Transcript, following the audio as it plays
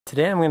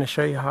Today I'm going to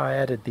show you how I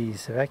added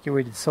these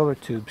evacuated solar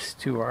tubes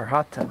to our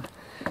hot tub.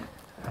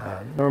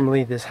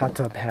 Normally this hot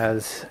tub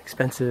has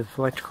expensive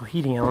electrical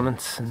heating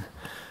elements, and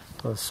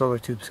those solar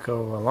tubes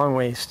go a long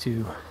ways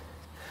to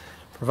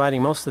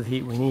providing most of the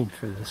heat we need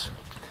for this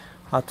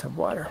hot tub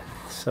water.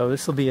 So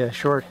this will be a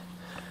short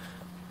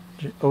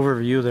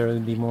overview. There will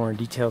be more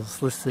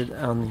details listed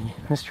on the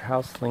Mr.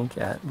 House link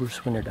at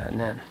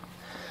brucewinter.net.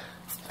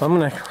 So I'm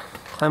going to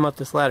climb up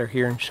this ladder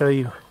here and show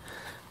you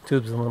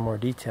tubes in a little more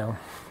detail.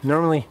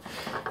 Normally,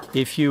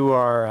 if you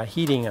are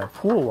heating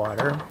pool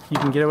water, you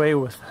can get away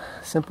with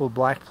simple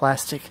black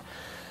plastic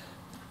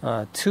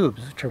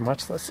tubes, which are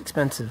much less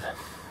expensive.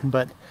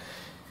 But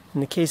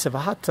in the case of a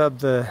hot tub,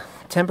 the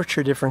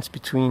temperature difference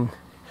between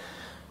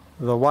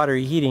the water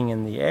you're heating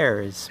and the air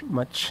is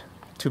much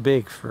too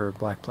big for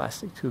black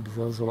plastic tubes.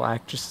 Those will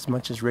act just as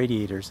much as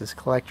radiators, as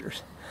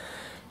collectors.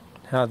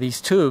 Now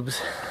these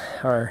tubes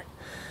are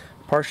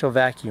partial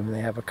vacuum.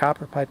 They have a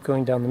copper pipe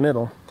going down the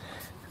middle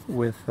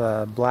with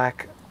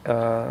black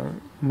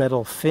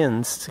metal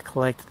fins to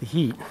collect the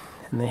heat,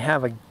 and they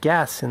have a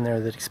gas in there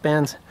that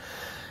expands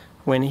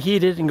when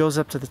heated and goes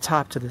up to the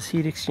top to this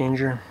heat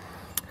exchanger,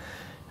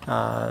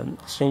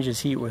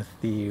 exchanges heat with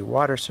the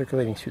water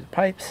circulating through the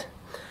pipes,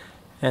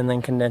 and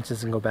then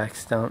condenses and goes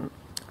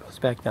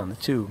back down the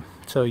tube.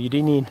 So you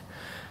do need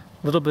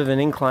a little bit of an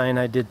incline.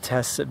 I did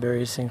tests at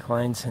various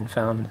inclines and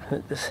found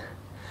that this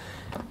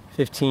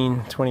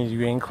 15-20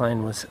 degree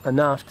incline was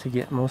enough to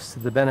get most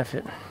of the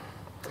benefit.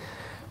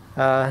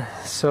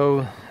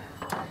 So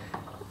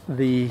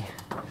the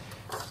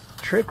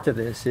trick to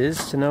this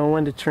is to know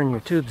when to turn your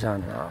tubes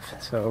on and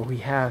off. So we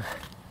have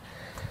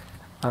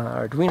an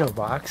Arduino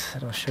box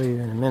that I'll show you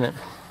in a minute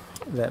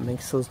that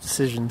makes those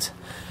decisions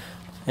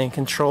and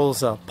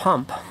controls a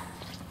pump.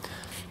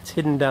 It's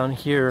hidden down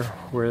here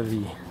where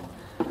the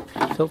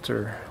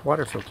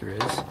water filter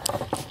is.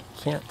 You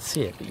can't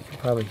see it, but you can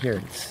probably hear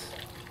it. It's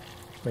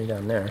way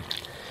down there.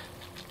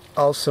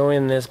 Also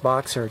in this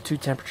box are two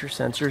temperature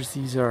sensors.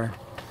 These are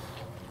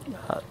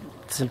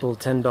simple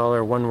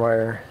 $10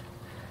 one-wire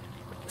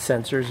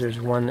sensors. There's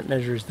one that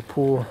measures the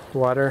pool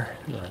water,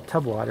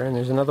 tub water, and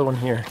there's another one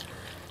here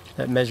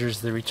that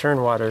measures the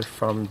return water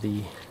from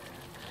the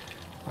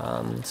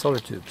solar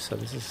tube. So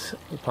this is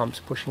the pump's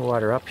pushing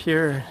water up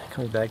here,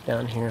 comes back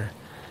down here,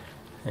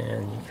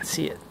 and you can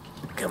see it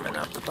coming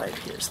up the pipe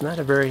here. It's not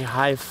a very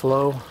high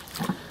flow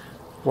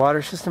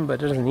water system,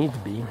 but it doesn't need to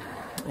be.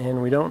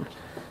 And we don't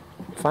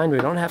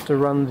have to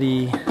run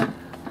the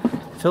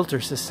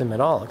filter system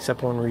at all,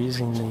 except when we're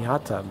using the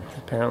hot tub.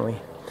 Apparently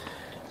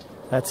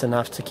that's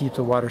enough to keep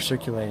the water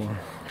circulating.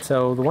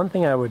 So the one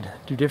thing I would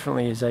do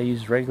differently is I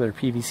use regular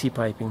PVC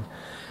piping,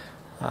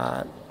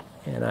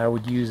 and I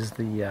would use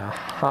the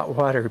hot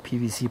water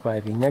PVC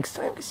piping next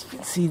time, because you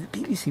can see the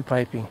PVC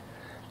piping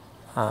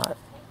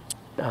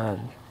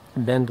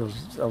bend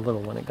a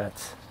little when it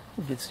gets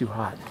too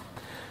hot.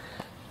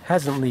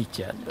 Hasn't leaked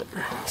yet, but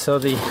so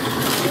the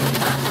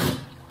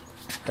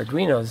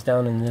Arduino is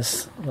down in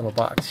this little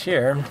box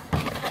here,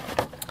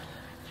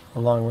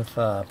 along with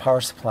a power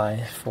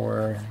supply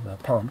for the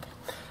pump.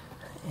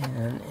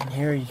 And in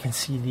here you can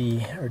see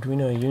the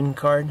Arduino Uno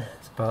card.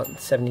 It's about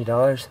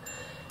 $70,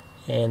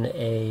 and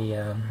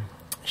a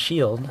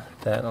shield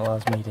that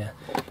allows me to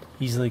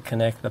easily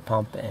connect the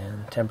pump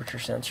and temperature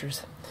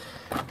sensors.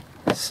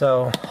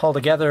 So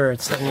altogether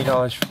it's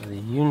 $70 for the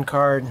Uno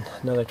card,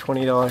 another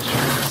 $20 for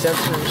the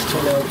sensors,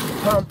 $10 for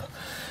the pump.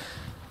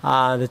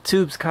 The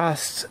tubes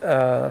cost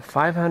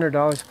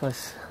 $500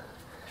 plus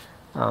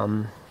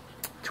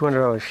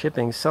 $200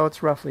 shipping, so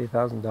it's roughly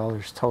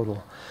 $1,000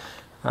 total.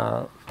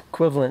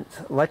 Equivalent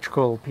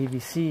electrical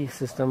PVC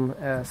system,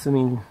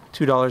 assuming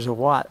 $2 a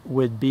watt,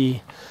 would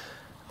be,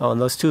 and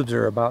those tubes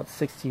are about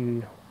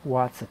 60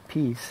 watts a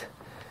piece,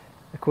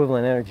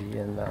 equivalent energy.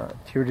 And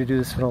if you were to do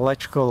this with an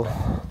electrical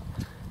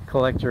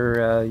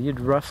collector, you'd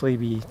roughly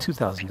be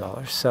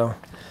 $2,000. So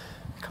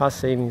cost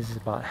savings is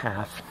about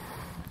half,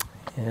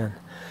 and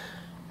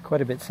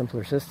quite a bit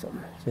simpler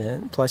system.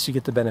 And plus you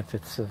get the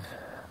benefits of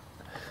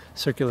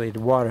circulated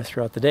water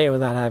throughout the day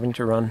without having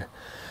to run.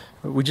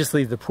 We just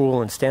leave the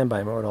pool in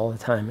standby mode all the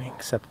time,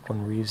 except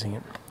when we're using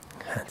it.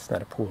 It's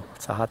not a pool,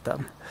 it's a hot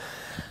tub.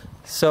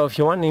 So if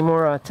you want any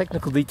more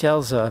technical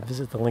details,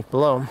 visit the link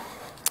below.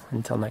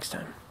 Until next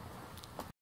time.